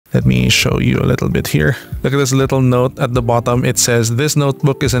Let me show you a little bit here. Look at this little note at the bottom. It says, "This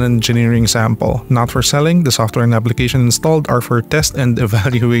notebook is an engineering sample, not for selling. The software and application installed are for test and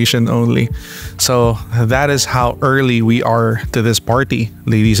evaluation only." So that is how early we are to this party,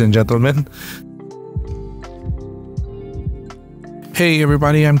 ladies and gentlemen. Hey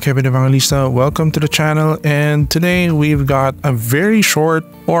everybody, I'm Kevin Evangelista. Welcome to the channel, and today we've got a very short,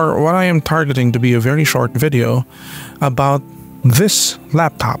 or what I am targeting to be a very short video about this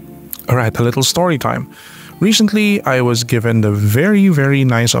laptop. Alright, a little story time. Recently, I was given the very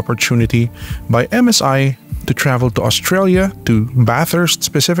nice opportunity by MSI to travel to Australia, to Bathurst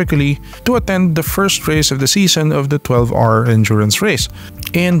specifically, to attend the first race of the season of the 12-hour endurance race.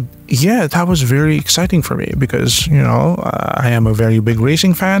 And yeah, that was very exciting for me because, you know, I am a very big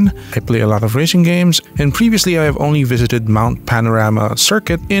racing fan. I play a lot of racing games, and previously I have only visited Mount Panorama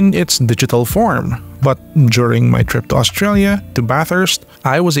Circuit in its digital form. But during my trip to Australia, to Bathurst,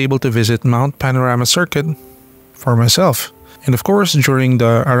 I was able to visit Mount Panorama Circuit for myself. And of course, during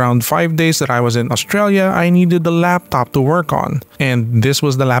the around 5 days that I was in Australia, I needed the laptop to work on. And this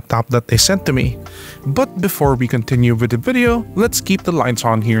was the laptop that they sent to me. But before we continue with the video, let's keep the lights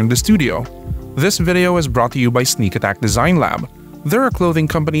on here in the studio. This video is brought to you by Sneak Attack Design Lab. They're a clothing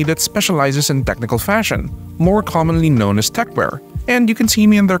company that specializes in technical fashion, more commonly known as techwear. And you can see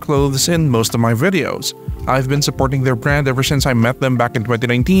me in their clothes in most of my videos. I've been supporting their brand ever since I met them back in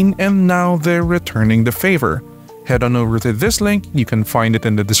 2019, and now they're returning the favor. Head on over to this link, you can find it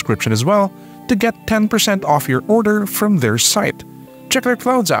in the description as well, to get 10% off your order from their site. Check their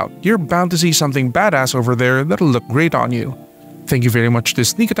clothes out, you're bound to see something badass over there that'll look great on you. Thank you very much to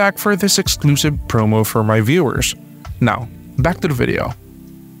Sneak Attack for this exclusive promo for my viewers. Now, back to the video.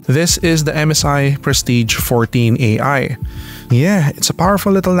 This is the MSI Prestige 14 AI. Yeah, it's a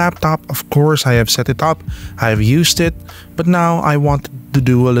powerful little laptop. Of course, I have set it up, I've used it, but now I want to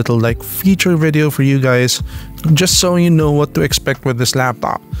do a little feature video for you guys, just so you know what to expect with this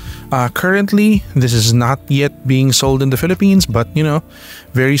laptop. Currently, this is not yet being sold in the Philippines, but you know,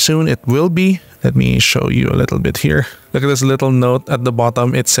 very soon it will be. Let me show you a little bit here. Look at this little note at the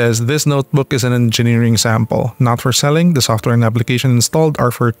bottom. It says, "This notebook is an engineering sample, not for selling. The software and application installed are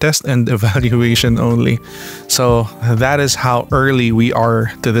for test and evaluation only." So that is how early we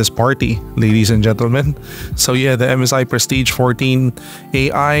are to this party, ladies and gentlemen. So yeah, the MSI Prestige 14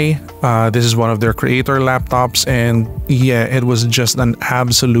 AI, this is one of their creator laptops, and yeah, it was just an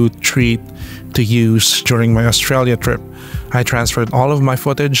absolute treat to use during my Australia trip. I transferred all of my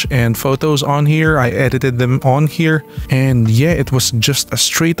footage and photos on here, I edited them on here, and yeah, it was just a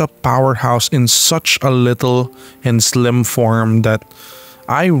straight up powerhouse in such a little and slim form that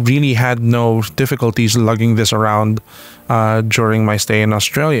I really had no difficulties lugging this around during my stay in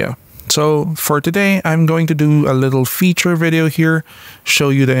Australia. So for today, I'm going to do a little feature video here, show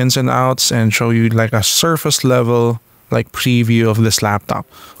you the ins and outs, and show you a surface level preview of this laptop.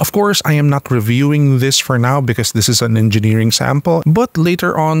 Of course, I am not reviewing this for now because this is an engineering sample, but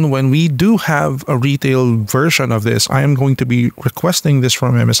later on when we do have a retail version of this, I am going to be requesting this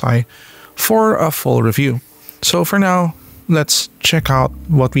from MSI for a full review. So for now, let's check out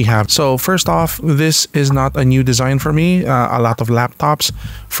what we have. So first off, this is not a new design for me. A lot of laptops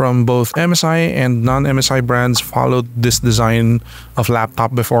from both MSI and non-MSI brands followed this design of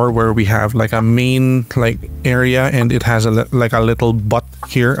laptop before, where we have a main area and it has a little butt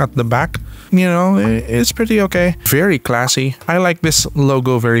here at the back. You know, it's pretty okay. Very classy. I like this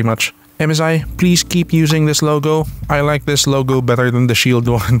logo very much. MSI, please keep using this logo. I like this logo better than the Shield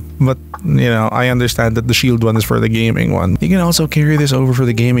one, but you know, I understand that the Shield one is for the gaming one. You can also carry this over for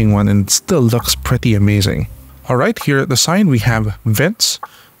the gaming one and it still looks pretty amazing. Alright, here at the side we have vents.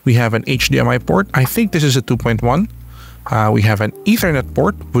 We have an HDMI port. I think this is a 2.1. We have an Ethernet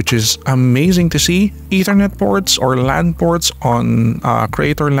port, which is amazing to see. Ethernet ports or LAN ports on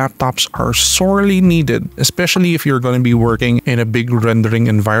creator laptops are sorely needed, especially if you're going to be working in a big rendering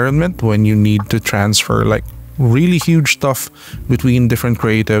environment when you need to transfer really huge stuff between different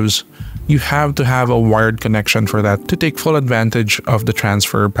creatives. You have to have a wired connection for that to take full advantage of the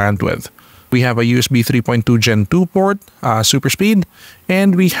transfer bandwidth. We have a USB 3.2 Gen 2 port, super speed,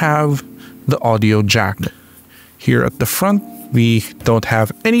 and we have the audio jack. Here at the front, we don't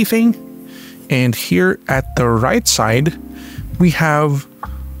have anything. And here at the right side, we have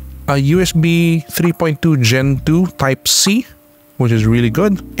a USB 3.2 Gen 2 Type-C, which is really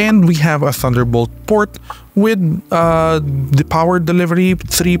good. And we have a Thunderbolt port with the power delivery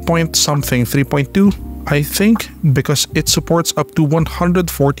 3.2, I think, because it supports up to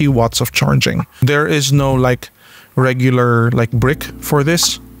 140 watts of charging. There is no regular brick for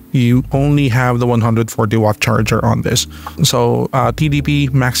this. you only have the 140 watt charger on this. So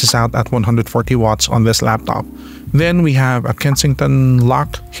TDP maxes out at 140 watts on this laptop. Then we have a Kensington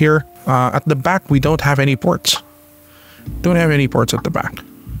lock here. At the back, we don't have any ports. Don't have any ports at the back.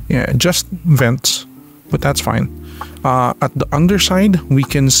 Yeah, just vents, but that's fine. At the underside, we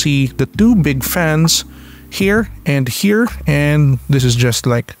can see the two big fans here, and this is just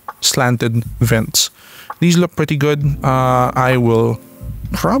like slanted vents. These look pretty good. I will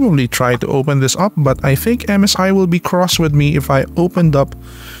probably try to open this up, but I think MSI will be cross with me if I opened up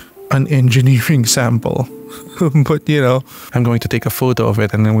an engineering sample. But you know, I'm going to take a photo of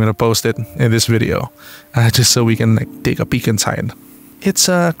it and I'm going to post it in this video, just so we can like take a peek inside. It's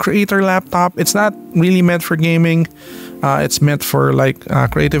a creator laptop. It's not really meant for gaming. It's meant for like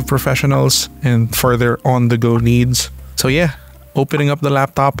creative professionals and for their on-the-go needs. So yeah, opening up the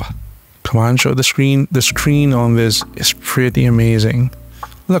laptop. Come on, show the screen. The screen on this is pretty amazing.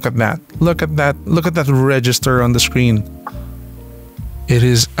 Look at that. Look at that. Look at that register on the screen. It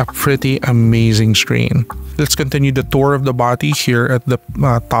is a pretty amazing screen. Let's continue the tour of the body here at the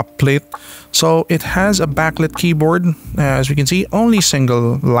top plate. So it has a backlit keyboard. As we can see, only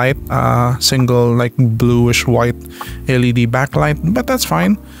single light, single like bluish white LED backlight, but that's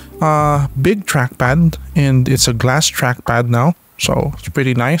fine. Big trackpad, and it's a glass trackpad now, so it's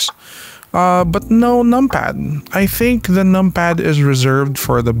pretty nice. But no numpad. I think the numpad is reserved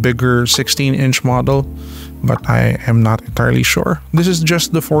for the bigger 16-inch model, but I am not entirely sure. This is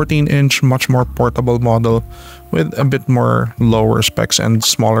just the 14-inch, much more portable model with a bit more lower specs and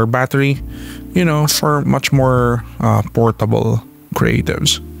smaller battery, you know, for much more portable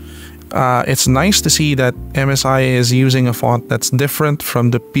creatives. It's nice to see that MSI is using a font that's different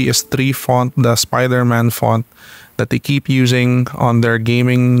from the PS3 font, the Spider-Man font that they keep using on their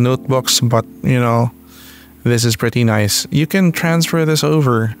gaming notebooks, but you know, this is pretty nice. You can transfer this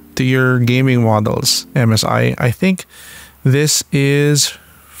over to your gaming models, MSI. I think this is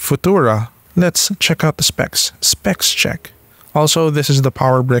Futura. Let's check out the specs. Specs check. Also, this is the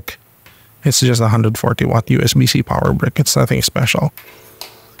power brick. It's just a 140 watt USB-C power brick. It's nothing special.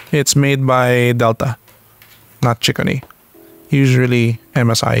 It's made by Delta, not Chicony. Usually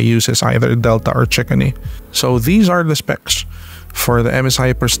MSI uses either Delta or Chicony. So these are the specs for the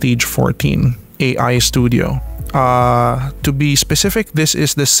MSI Prestige 14 AI Studio. To be specific, this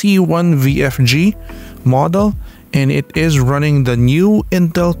is the C1 VFG model, and it is running the new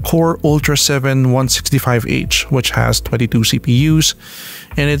Intel Core Ultra 7 165H, which has 22 CPUs,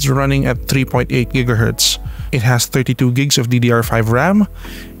 and it's running at 3.8 GHz. It has 32 gigs of DDR5 RAM.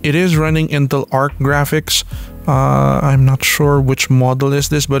 It is running Intel Arc graphics. I'm not sure which model is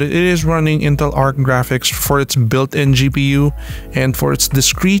this, but it is running Intel Arc graphics for its built-in GPU, and for its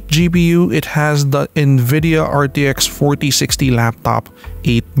discrete GPU, it has the NVIDIA RTX 4060 laptop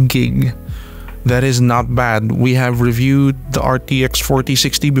 8 gig. That is not bad. We have reviewed the RTX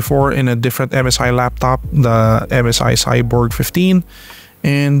 4060 before in a different MSI laptop, the MSI Cyborg 15.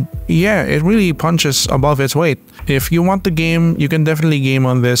 And yeah, it really punches above its weight. If you want to game, you can definitely game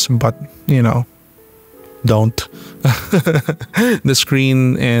on this, but you know, don't. The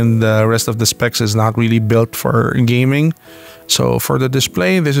screen and the rest of the specs is not really built for gaming. So for the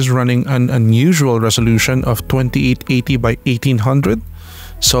display, this is running an unusual resolution of 2880 by 1800.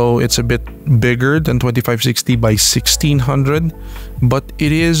 So it's a bit bigger than 2560 by 1600, but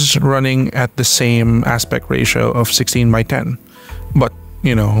it is running at the same aspect ratio of 16 by 10. But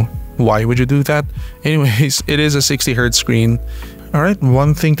you know, why would you do that? Anyways, it is a 60 Hz screen. Alright,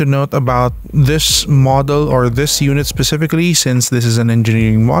 one thing to note about this model, or this unit specifically, since this is an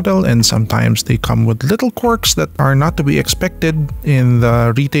engineering model and sometimes they come with little quirks that are not to be expected in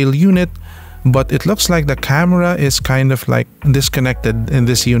the retail unit, but it looks like the camera is kind of like disconnected in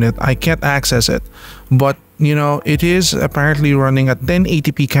this unit. I can't access it, but you know, it is apparently running a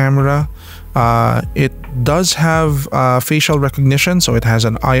 1080p camera. It does have facial recognition, so it has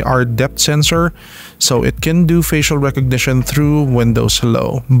an IR depth sensor, so it can do facial recognition through Windows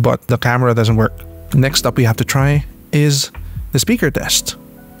Hello, but the camera doesn't work. Next up we have to try is the speaker test.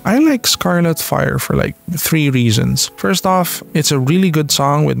 I like Scarlet Fire for like 3 reasons. First off, it's a really good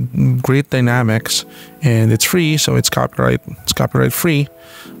song with great dynamics, and it's free, so it's copyright free.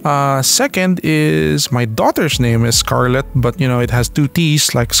 Second is my daughter's name is Scarlett, but you know, it has 2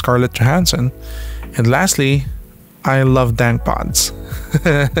 T's like Scarlett Johansson. And lastly, I love dank pods.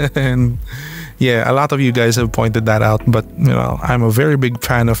 And yeah, a lot of you guys have pointed that out, but you know, I'm a very big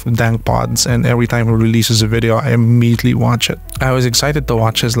fan of dank pods, and every time he releases a video, I immediately watch it. I was excited to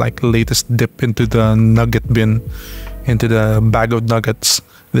watch his like latest dip into the nugget bin, into the bag of nuggets.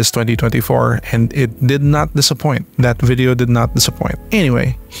 this 2024, and it did not disappoint. That video did not disappoint.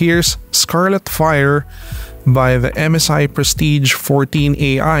 Anyway, here's Scarlet Fire by the MSI Prestige 14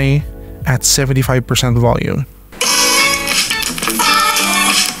 AI at 75% volume.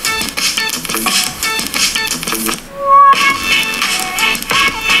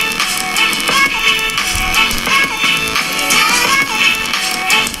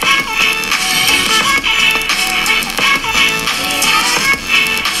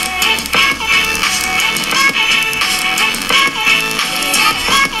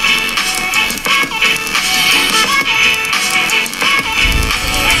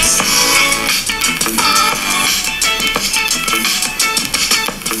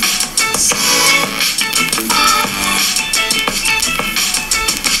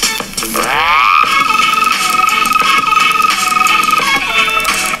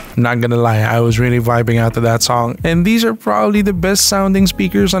 Not gonna lie, I was really vibing out to that song. And these are probably the best sounding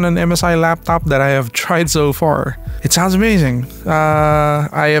speakers on an MSI laptop that I have tried so far. It sounds amazing.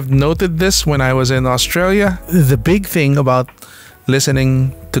 I have noted this when I was in Australia. The big thing about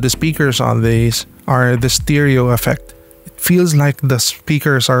listening to the speakers on these are the stereo effect. It feels like the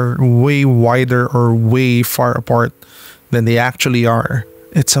speakers are way wider or way far apart than they actually are.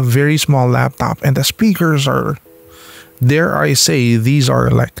 It's a very small laptop and the speakers are, dare I say, these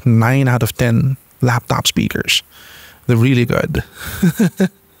are like 9 out of 10 laptop speakers. They're really good.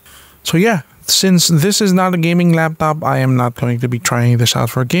 So yeah, since this is not a gaming laptop, I am not going to be trying this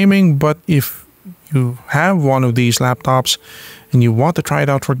out for gaming. But if you have one of these laptops and you want to try it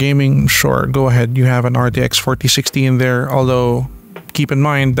out for gaming, sure, go ahead. You have an RTX 4060 in there, although keep in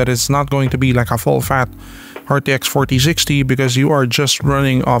mind that it's not going to be like a full fat RTX 4060 because you are just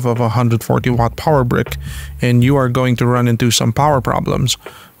running off of a 140 watt power brick and you are going to run into some power problems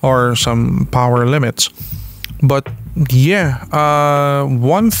or some power limits. But yeah,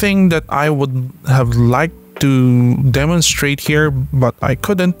 one thing that I would have liked to demonstrate here but I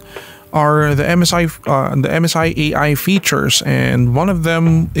couldn't are the MSI AI features, and one of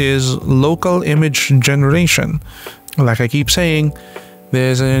them is local image generation. Like I keep saying,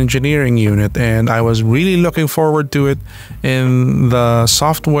 there's an engineering unit and I was really looking forward to it in the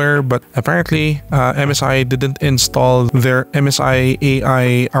software, but apparently MSI didn't install their MSI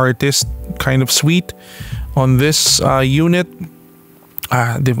AI artist kind of suite on this unit.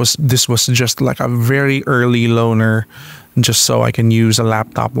 This was just like a very early loaner just so I can use a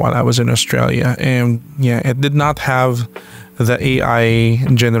laptop while I was in Australia, and yeah, it did not have the AI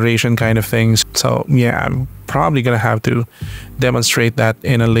generation kind of things. So yeah, I'm probably gonna have to demonstrate that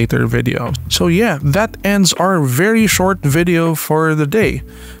in a later video. So yeah, that ends our very short video for the day.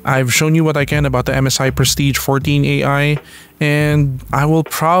 I've shown you what I can about the MSI Prestige 14 AI, and I will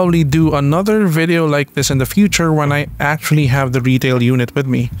probably do another video like this in the future when I actually have the retail unit with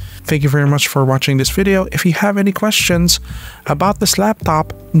me. Thank you very much for watching this video. If you have any questions about this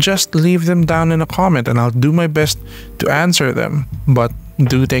laptop, just leave them down in a comment and I'll do my best to answer them. But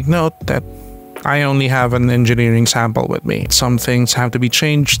do take note that I only have an engineering sample with me. Some things have to be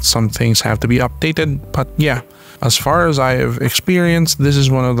changed, some things have to be updated, but yeah, as far as I have experienced, this is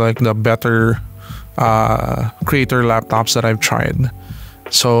one of like the better creator laptops that I've tried.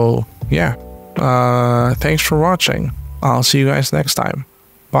 So yeah, thanks for watching. I'll see you guys next time.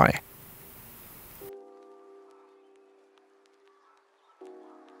 Bye.